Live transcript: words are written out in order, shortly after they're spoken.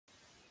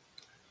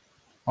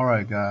All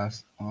right,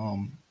 guys.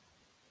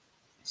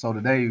 So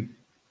today,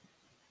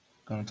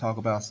 going to talk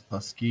about a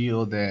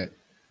skill that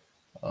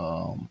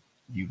um,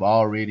 you've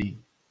already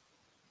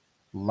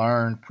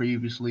learned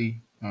previously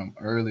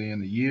early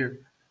in the year,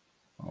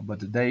 but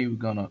today we're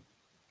going to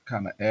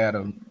kind of add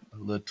a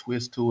little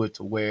twist to it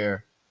to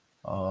where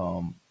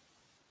um,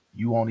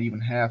 you won't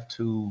even have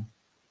to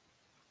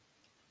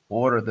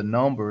order the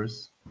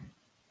numbers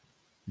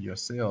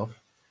yourself.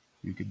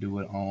 You could do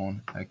it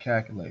on a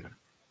calculator.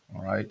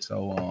 All right.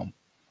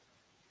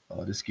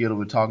 The skill that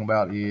we're talking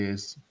about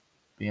is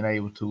being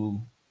able to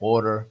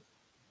order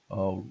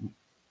uh,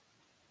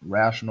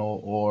 rational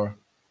or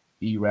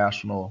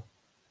irrational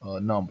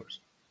numbers.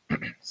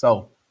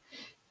 So,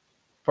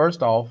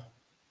 first off,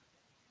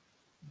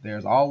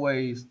 there's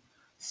always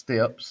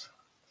steps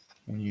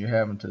when you're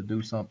having to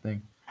do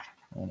something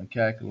on a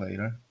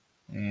calculator,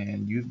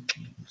 and you've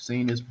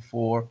seen this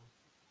before.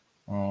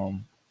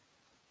 Um,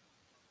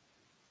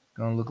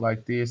 gonna look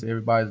like this.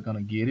 Everybody's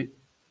gonna get it.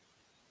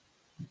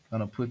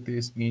 Gonna put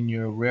this in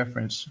your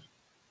reference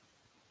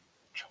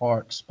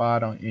chart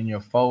spot in your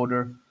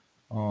folder.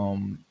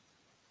 Um,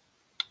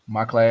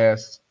 my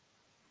class,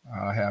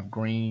 I have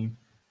green.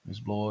 Miss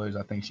Bloys,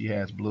 I think she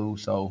has blue.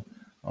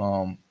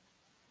 Um,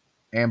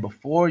 And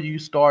before you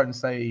start and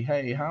say,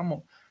 hey,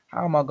 how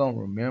am I going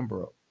to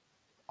remember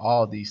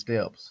all these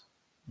steps?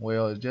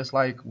 Well, it's just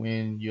like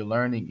when you're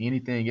learning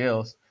anything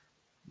else,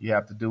 you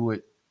have to do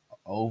it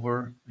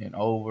over and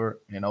over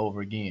and over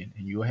again.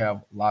 And you'll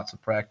have lots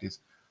of practice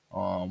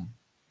um,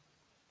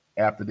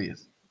 after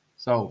this.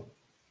 So,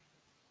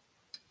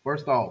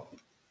 first off,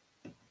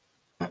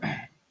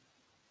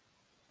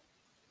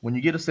 when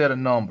you get a set of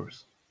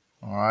numbers,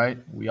 all right,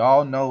 we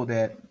all know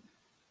that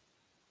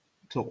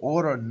to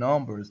order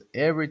numbers,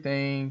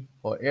 everything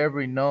or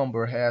every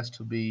number has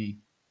to be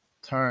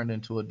turned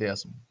into a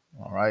decimal.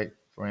 All right.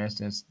 For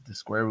instance, the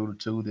square root of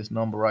 2, this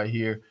number right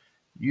here,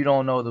 you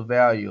don't know the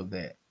value of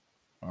that.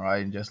 All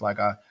right. And just like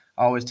I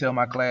always tell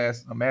my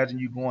class, imagine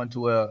you going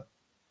to a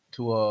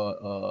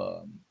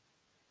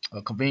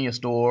convenience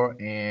store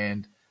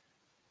and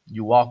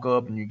you walk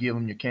up and you give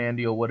them your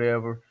candy or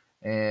whatever,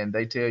 and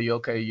they tell you,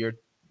 okay,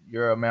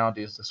 your amount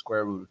is the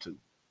square root of 2.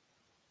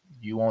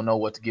 You won't know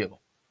what to give them.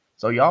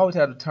 So you always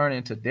have to turn it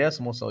into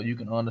decimal so you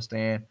can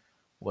understand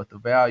what the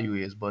value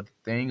is. But the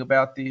thing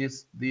about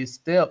these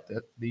steps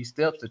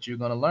that you're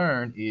going to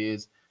learn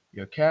is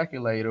your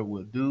calculator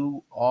will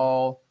do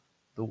all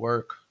the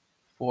work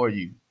for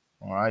you.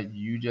 All right,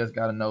 you just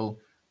got to know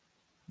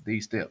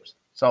these steps.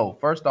 So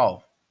first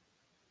step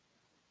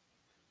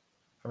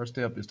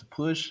is to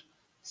push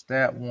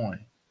stat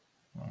one.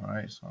 All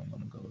right, so I'm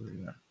going to go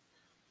there.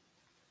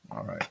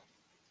 All right,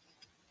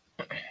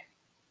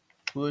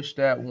 push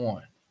stat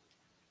one.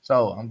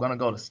 So I'm going to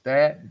go to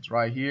stat. It's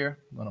right here.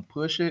 I'm going to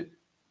push it.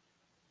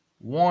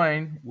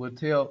 One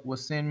will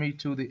send me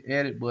to the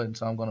edit button.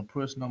 So I'm going to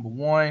push number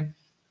one,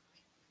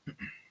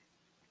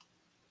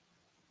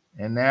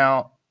 and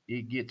now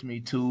it gets me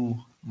to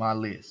my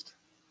list.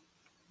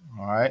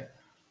 All right.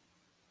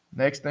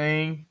 Next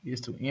thing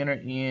is to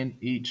enter in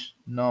each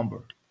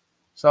number.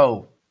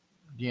 So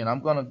again,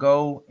 I'm going to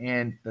go,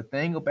 and the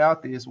thing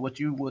about this, what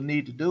you will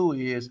need to do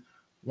is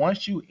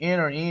once you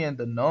enter in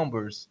the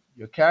numbers,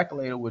 your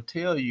calculator will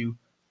tell you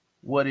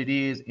what it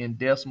is in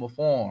decimal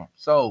form.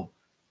 So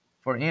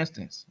for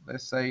instance,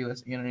 let's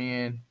enter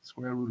in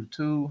square root of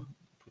 2,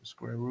 put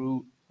square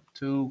root of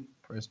 2,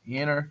 press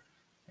enter,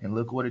 and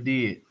look what it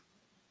did.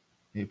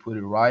 It put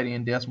it right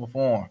in decimal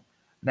form.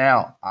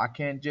 Now, I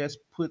can't just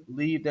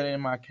leave that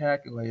in my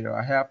calculator.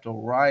 I have to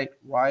write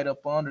right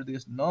up under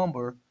this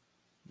number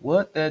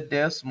what that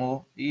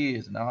decimal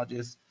is. And I'll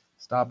just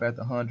stop at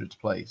the hundreds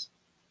place.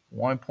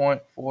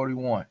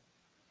 1.41.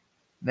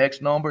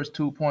 Next number is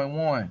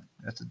 2.1.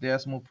 That's a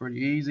decimal,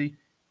 pretty easy.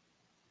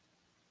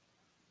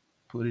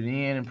 Put it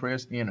in and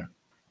press enter.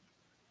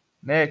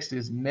 Next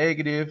is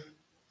negative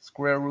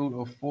square root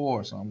of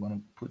 4. So I'm going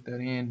to put that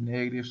in,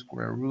 negative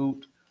square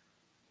root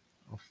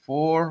of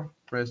 4.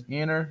 Press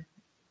enter,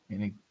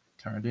 and it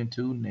turned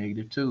into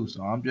negative 2.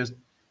 So I'm just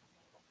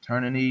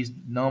turning these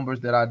numbers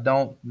that I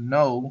don't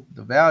know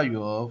the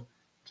value of,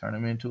 turn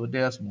them into a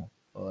decimal.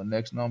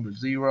 Next number is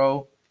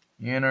 0,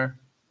 enter,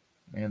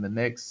 and the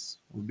next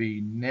will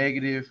be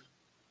negative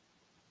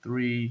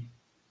 3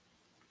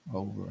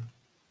 over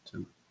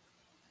 2.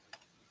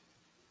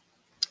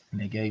 And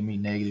they gave me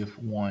negative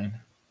 1.5.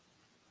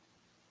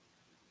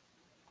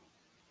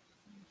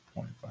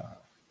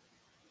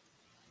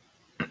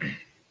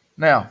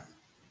 Now,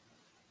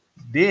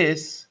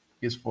 this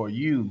is for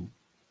you.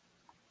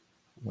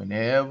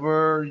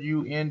 Whenever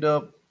you end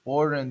up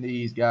ordering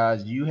these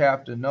guys, you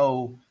have to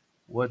know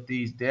what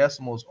these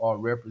decimals are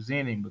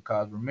representing,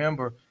 because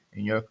remember,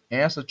 in your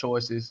answer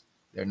choices,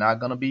 they're not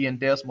going to be in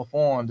decimal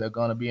form. They're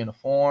going to be in the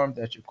form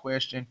that your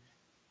question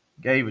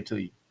gave it to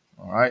you.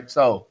 All right.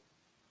 So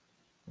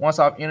once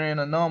I've entered in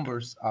the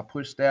numbers, I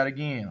push stat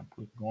again.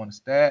 Going to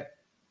stat,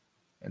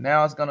 and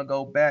now it's going to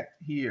go back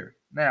here.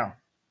 Now,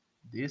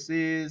 this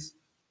is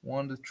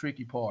one of the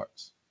tricky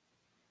parts.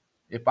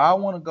 If I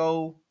want to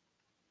go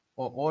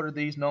or order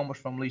these numbers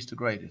from least to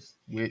greatest,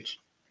 which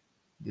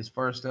this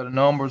first set of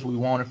numbers we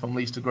wanted from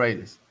least to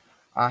greatest.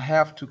 I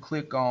have to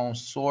click on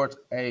sort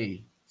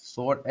A.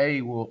 Sort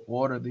A will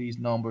order these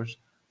numbers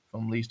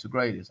from least to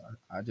greatest.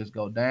 I just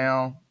go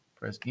down,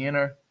 press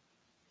enter,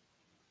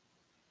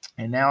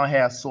 and now I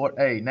have sort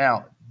A.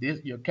 Now,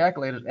 your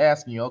calculator is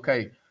asking you,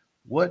 okay,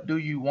 what do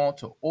you want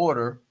to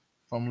order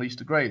from least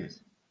to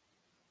greatest?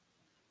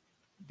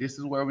 This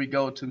is where we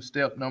go to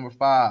step number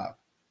 5.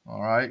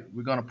 All right,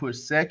 we're going to put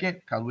second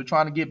because we're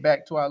trying to get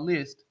back to our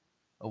list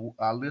of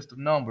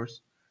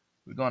numbers.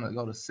 We're going to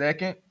go to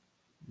second,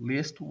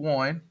 list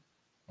 1.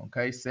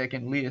 Okay,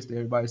 second list.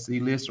 Everybody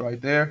see list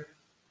right there?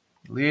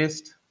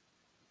 List.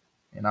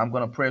 And I'm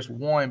going to press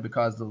 1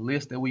 because the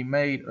list that we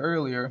made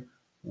earlier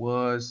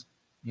was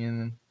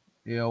in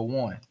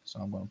L1. So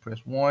I'm going to press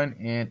 1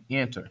 and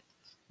enter.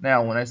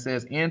 Now, when it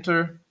says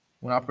enter,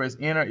 when I press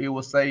enter, it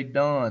will say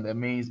done. That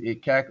means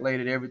it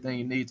calculated everything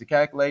you need to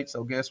calculate.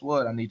 So guess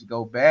what? I need to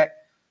go back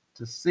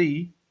to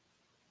see,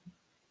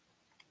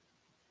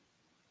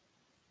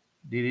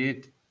 did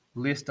it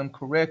list them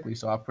correctly?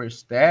 So I press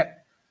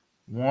stat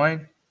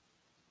 1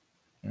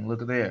 and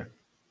look at there.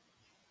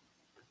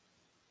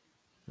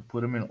 To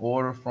put them in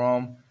order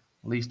from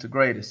least to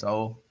greatest.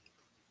 So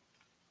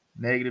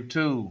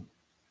 -2.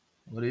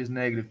 What is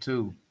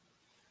 -2?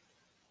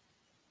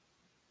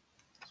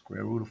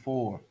 Square root of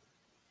 4.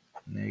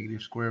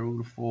 Negative square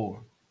root of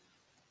 4.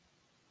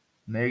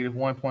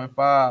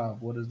 -1.5.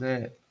 What is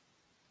that?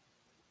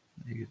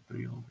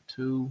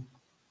 -3/2.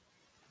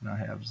 And I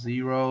have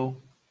 0.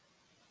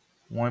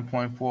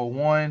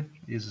 1.41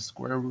 is the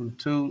square root of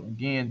 2.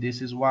 Again,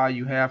 this is why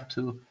you have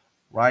to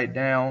write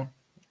down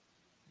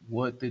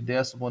what the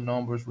decimal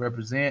numbers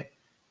represent.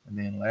 And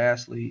then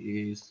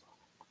lastly is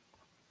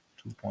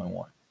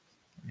 2.1.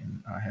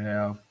 And I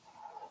have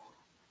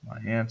my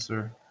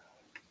answer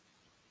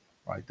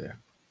right there.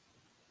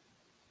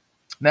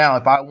 Now,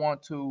 if I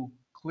want to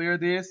clear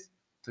this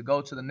to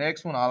go to the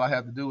next one, all I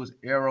have to do is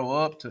arrow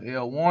up to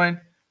L1.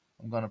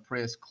 I'm going to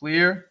press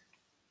clear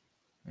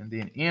and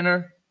then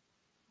enter,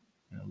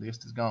 and the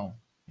list is gone,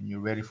 and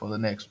you're ready for the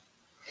next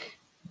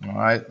one. All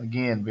right,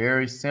 again,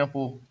 very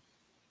simple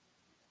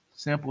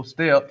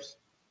steps,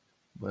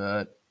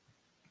 but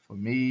for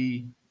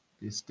me,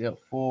 this step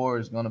 4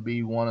 is going to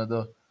be one of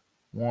the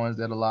ones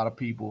that a lot of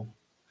people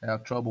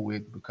have trouble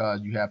with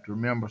because you have to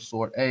remember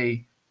sort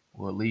A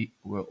will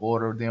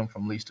order them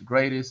from least to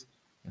greatest,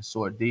 and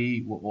sort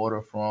D will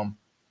order from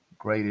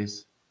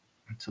greatest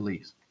to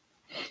least.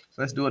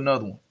 So let's do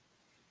another one.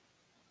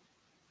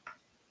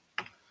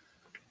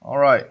 All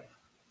right,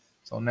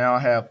 so now I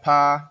have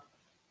pi,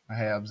 I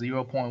have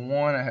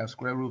 0.1, I have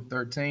square root of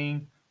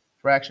 13,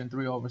 fraction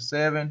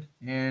 3/7,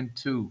 and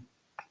 2.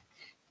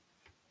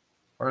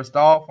 First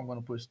off, I'm going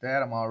to put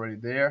stat. I'm already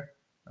there.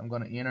 I'm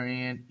going to enter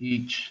in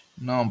each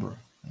number.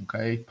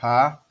 Okay,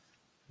 pi.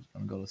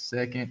 I'm going to go to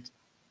second.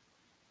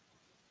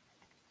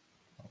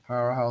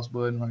 Powerhouse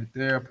button right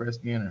there. Press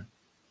enter.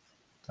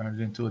 Turns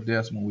it into a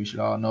decimal. We should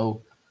all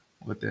know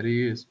what that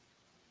is.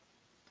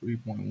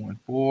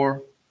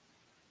 3.14.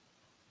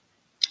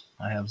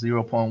 I have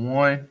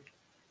 0.1.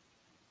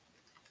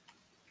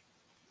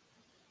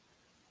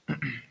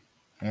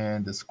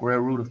 And the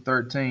square root of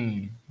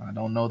 13. I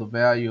don't know the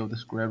value of the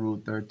square root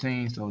of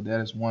 13, so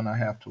that is one I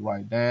have to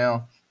write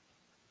down.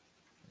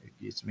 It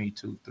gets me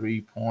to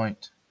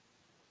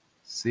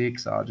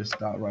 3.6. I'll just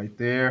stop right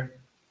there.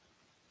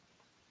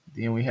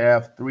 Then we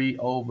have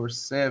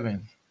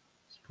 3/7.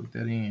 Let's put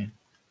that in.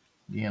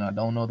 Again, I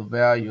don't know the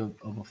value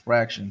of a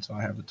fraction, so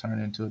I have to turn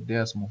it into a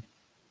decimal.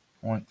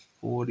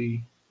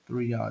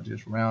 0.43. I'll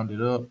just round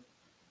it up.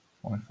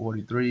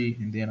 0.43,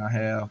 and then I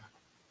have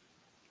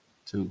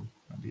 2.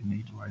 I didn't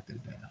need to write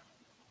that down.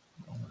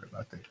 Don't worry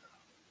about that.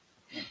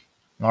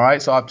 All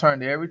right, so I've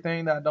turned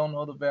everything that I don't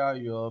know the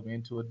value of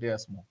into a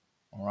decimal.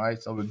 All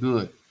right, so we're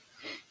good.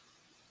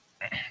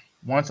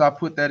 Once I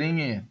put that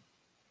in,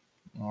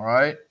 all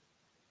right,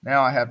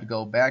 now I have to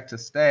go back to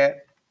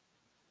stat.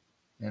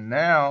 And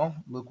now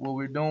look what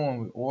we're doing.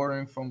 We're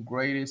ordering from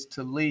greatest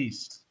to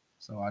least.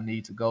 So I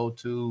need to go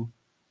to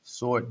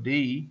sort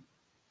D.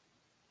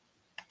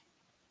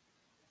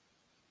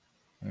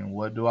 And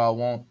what do I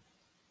want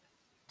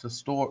to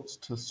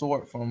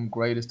sort from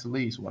greatest to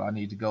least? Well, I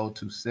need to go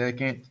to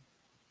second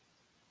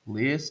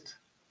list.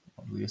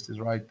 My list is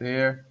right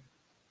there.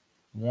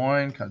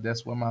 1, because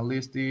that's where my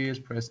list is.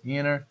 Press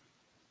enter.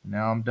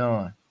 Now I'm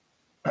done.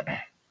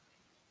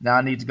 Now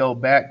I need to go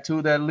back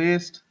to that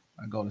list.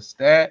 I go to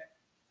stat.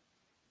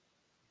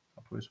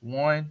 I press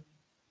 1.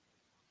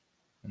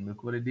 And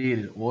look what it did.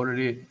 It ordered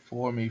it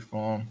for me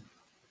from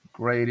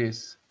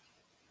greatest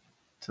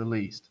to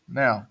least.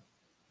 Now,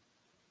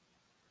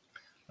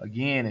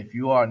 again, if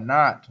you are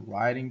not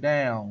writing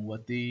down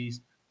what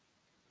these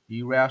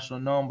irrational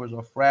numbers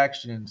or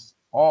fractions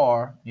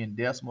are in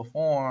decimal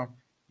form,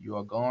 you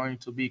are going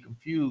to be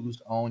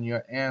confused on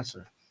your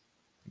answer.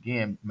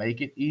 Again,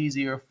 make it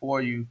easier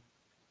for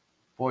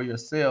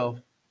yourself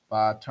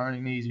by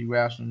turning these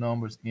irrational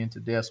numbers into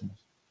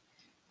decimals.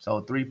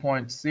 So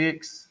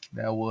 3.6,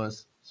 that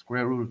was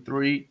square root of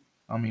 3.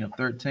 of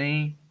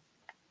 13.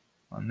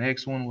 Our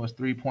next one was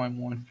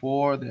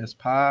 3.14, that's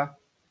pi.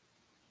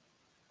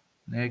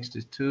 Next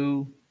is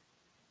 2,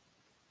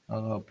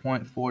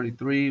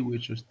 0.43,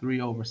 which was 3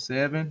 over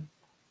 7.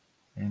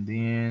 And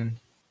then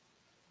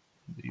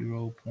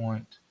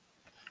 0.1.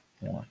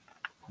 And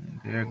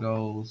there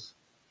goes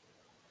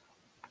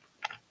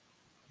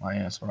my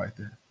answer right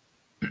there.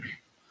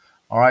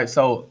 All right,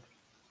 so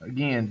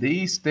again,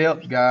 these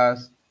steps,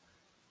 guys,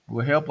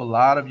 will help a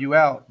lot of you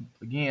out.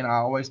 Again, I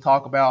always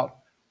talk about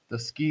the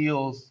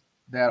skills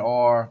that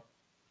are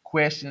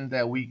questions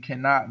that we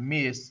cannot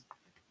miss,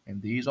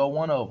 and these are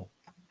one of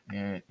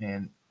them.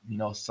 And you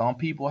know, some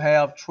people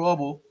have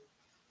trouble.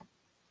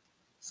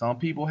 Some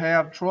people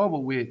have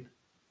trouble with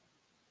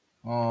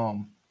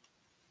um,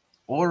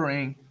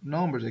 ordering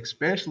numbers,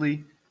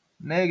 especially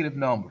negative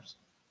numbers.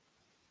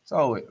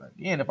 So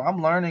again, if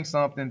I'm learning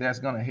something that's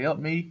going to help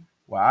me,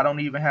 where I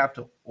don't even have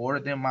to order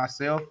them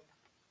myself,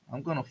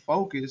 I'm going to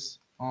focus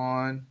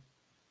on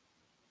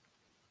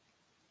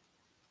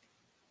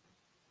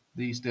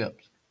these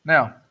steps.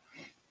 Now,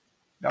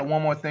 got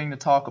one more thing to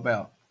talk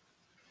about.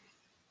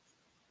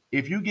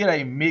 If you get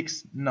a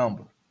mixed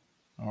number,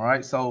 all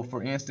right, so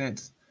for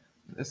instance,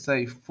 let's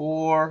say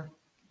 4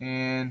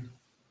 and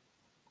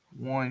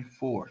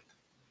 1/4,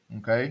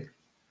 okay?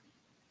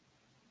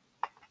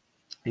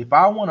 If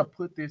I want to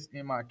put this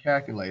in my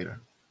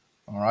calculator,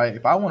 all right,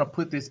 if I want to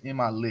put this in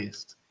my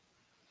list,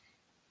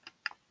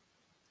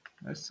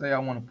 let's say I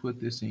want to put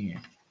this in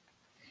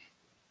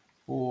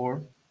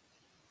 4.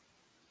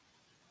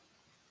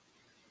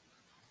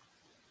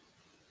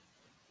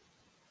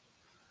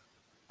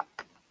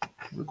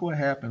 Look what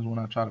happens when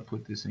I try to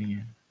put this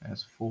in.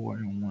 That's 4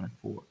 and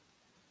 1/4.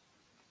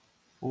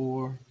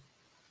 4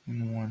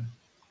 and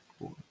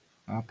 1/4.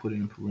 I'll put it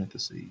in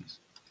parentheses.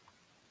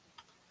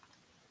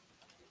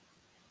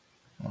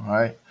 All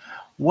right.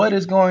 What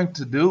it's going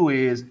to do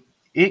is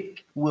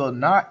it will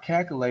not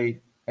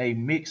calculate a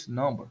mixed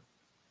number.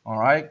 All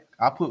right.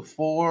 I put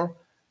 4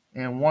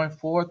 and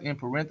 1/4 in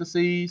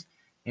parentheses,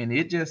 and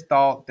it just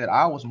thought that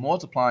I was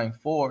multiplying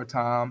 4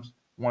 times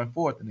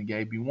 1/4, and it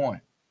gave me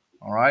 1.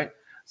 All right.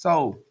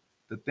 So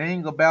the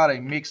thing about a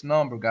mixed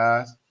number,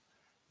 guys,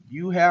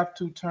 you have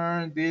to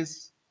turn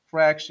this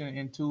fraction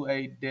into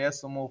a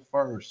decimal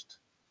first.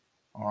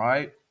 All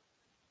right.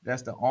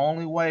 That's the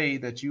only way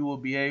that you will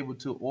be able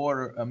to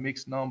order a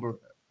mixed number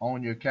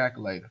on your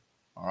calculator.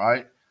 All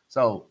right.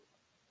 So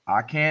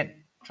I can't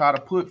try to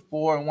put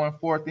 4 and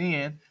 1/4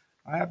 in.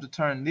 I have to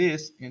turn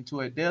this into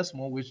a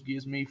decimal, which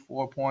gives me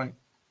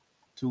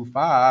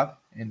 4.25.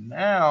 And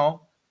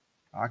now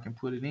I can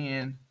put it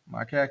in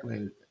my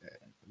calculator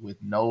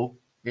with no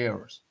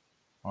errors.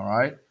 All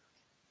right.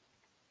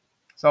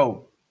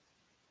 So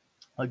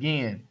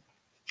again,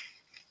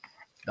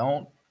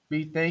 don't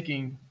be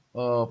thinking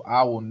of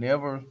I will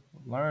never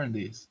learn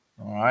this.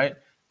 All right.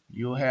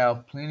 You'll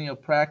have plenty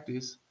of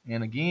practice.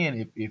 And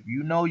again, if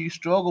you know you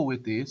struggle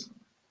with this,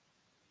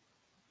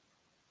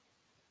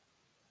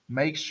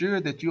 make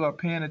sure that you are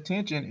paying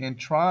attention and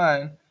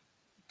trying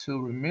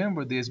to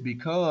remember this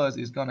because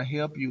it's going to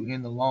help you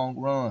in the long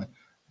run.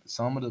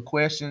 Some of the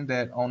questions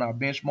that on our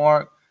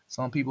benchmark,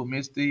 some people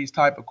miss these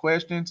type of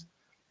questions.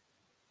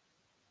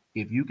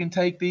 If you can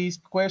take these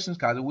questions,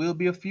 because there will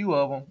be a few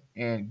of them,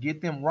 and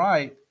get them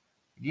right,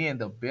 again,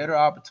 the better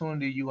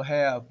opportunity you will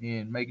have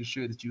in making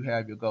sure that you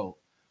have your goal.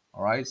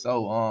 All right.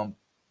 So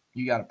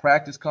you got a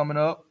practice coming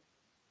up.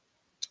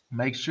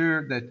 Make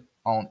sure that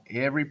on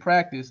every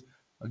practice,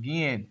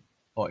 again,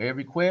 or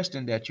every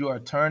question that you are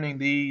turning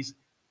these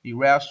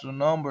irrational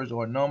numbers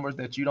or numbers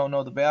that you don't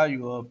know the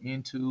value of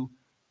into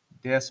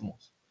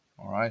decimals.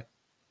 All right.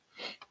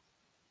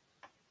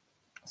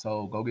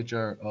 So go get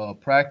your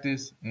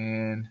practice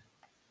and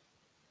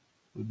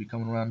we'll be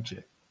coming around to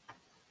check.